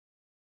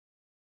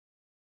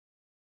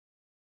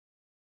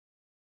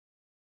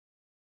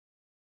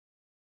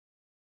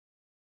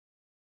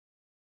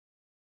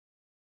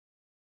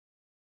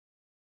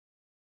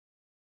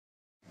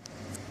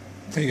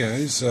Hey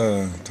guys,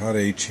 Todd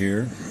H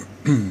here,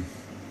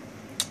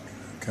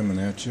 coming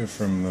at you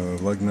from the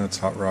LugNutz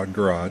HotRod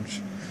garage.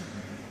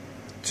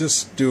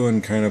 Just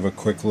doing kind of a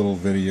quick little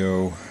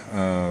video.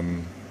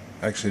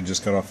 Actually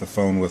just got off the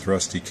phone with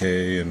Rusty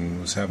K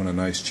and was having a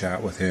nice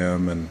chat with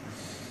him, and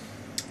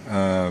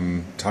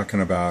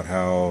talking about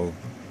how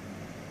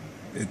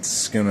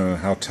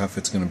tough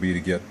it's gonna be to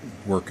get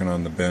working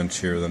on the bench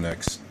here the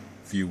next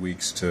few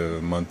weeks to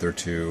a month or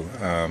two.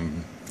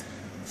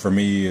 For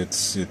me,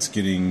 it's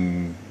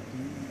getting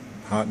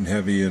hot and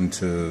heavy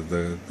into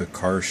the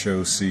car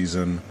show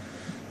season.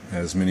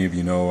 As many of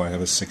you know, I have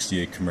a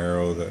 '68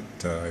 Camaro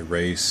that I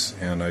race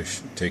and I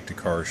take to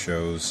car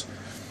shows.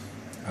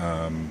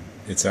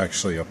 It's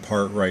actually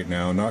apart right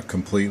now, not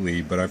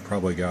completely, but I've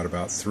probably got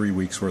about 3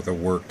 weeks worth of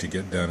work to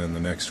get done in the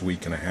next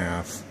week and a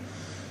half.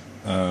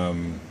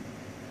 And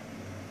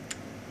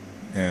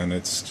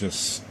it's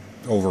just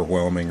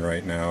overwhelming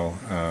right now.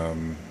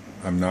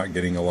 I'm not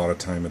getting a lot of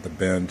time at the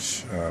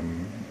bench.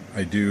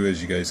 I do,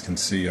 as you guys can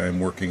see, I'm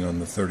working on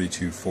the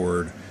 32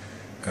 Ford.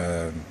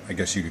 I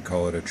guess you could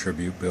call it a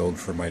tribute build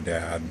for my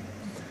dad.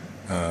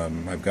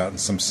 I've gotten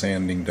some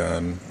sanding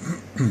done,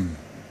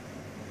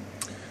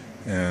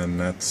 and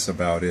that's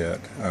about it.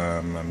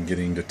 I'm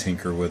getting to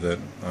tinker with it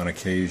on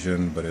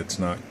occasion, but it's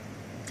not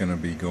going to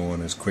be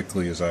going as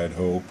quickly as I had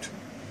hoped.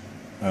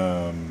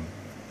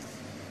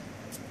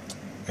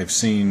 I've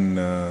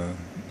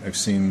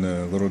seen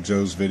Little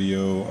Joe's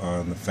video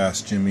on the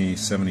Fast Jimmy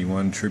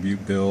 71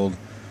 tribute build.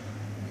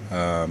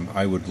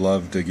 I would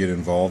love to get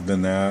involved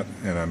in that,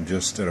 and I'm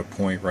just at a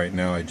point right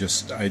now, I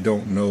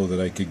don't know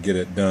that I could get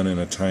it done in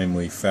a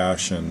timely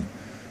fashion.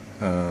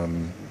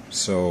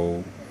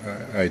 So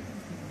I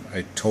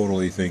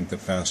totally think that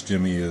Fast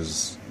Jimmy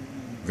is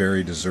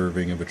very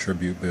deserving of a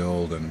tribute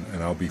build,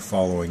 and I'll be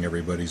following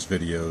everybody's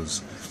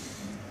videos.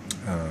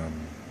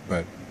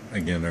 But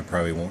again, I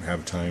probably won't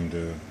have time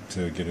to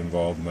get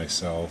involved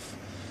myself.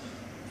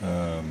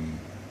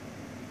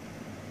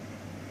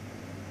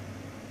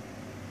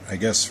 I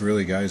guess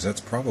really, guys,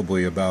 that's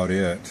probably about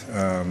it.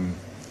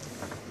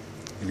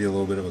 Give you a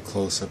little bit of a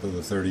close-up of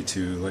the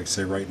 32. Like I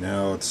say, right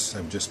now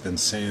I've just been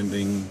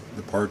sanding.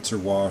 The parts are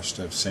washed.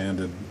 I've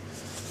sanded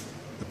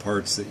the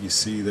parts that you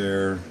see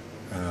there.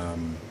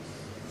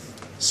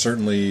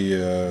 Certainly,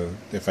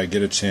 if I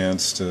get a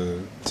chance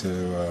to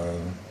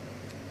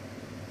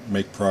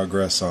make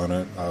progress on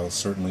it, I'll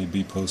certainly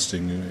be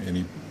posting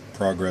any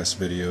progress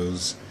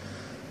videos,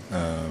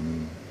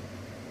 and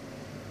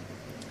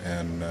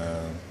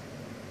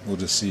we'll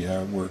just see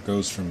where it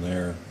goes from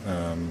there.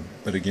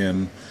 But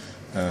again,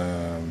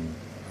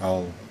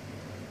 I'll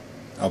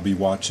be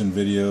watching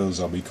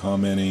videos, I'll be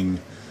commenting.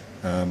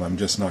 I'm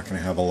just not going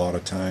to have a lot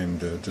of time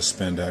to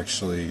spend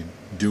actually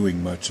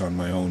doing much on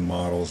my own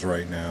models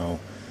right now.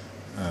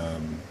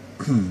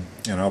 And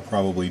I'll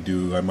probably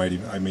I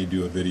may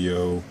do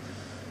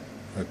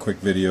a quick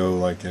video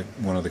like at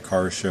one of the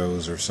car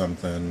shows or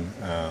something.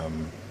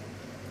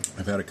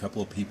 I've had a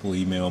couple of people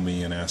email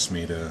me and ask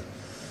me to,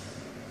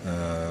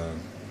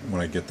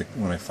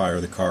 when I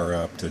fire the car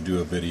up, to do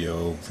a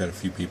video. I've had a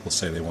few people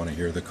say they want to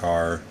hear the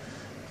car,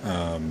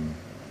 and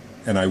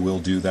I will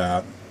do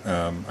that.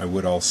 I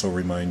would also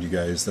remind you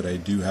guys that I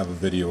do have a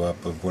video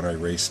up of when I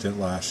raced it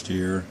last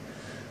year.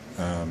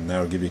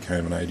 That'll give you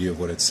kind of an idea of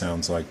what it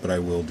sounds like, but I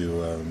will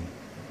do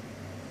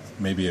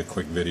maybe a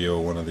quick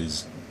video one of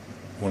these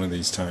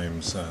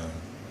times,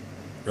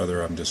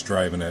 whether I'm just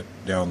driving it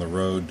down the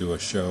road to a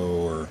show,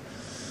 or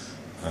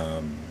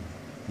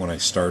when I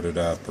start it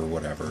up, or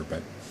whatever.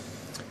 But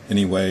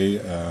anyway,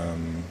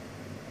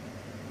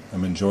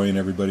 I'm enjoying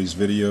everybody's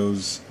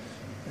videos,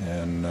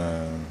 and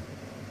I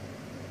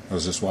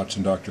was just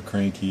watching Dr.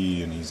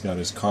 Cranky, and he's got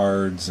his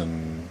cards,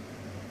 and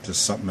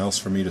just something else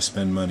for me to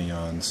spend money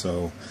on.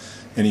 So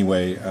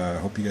anyway, I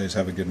hope you guys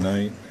have a good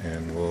night,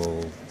 and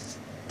we'll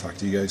talk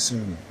to you guys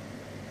soon.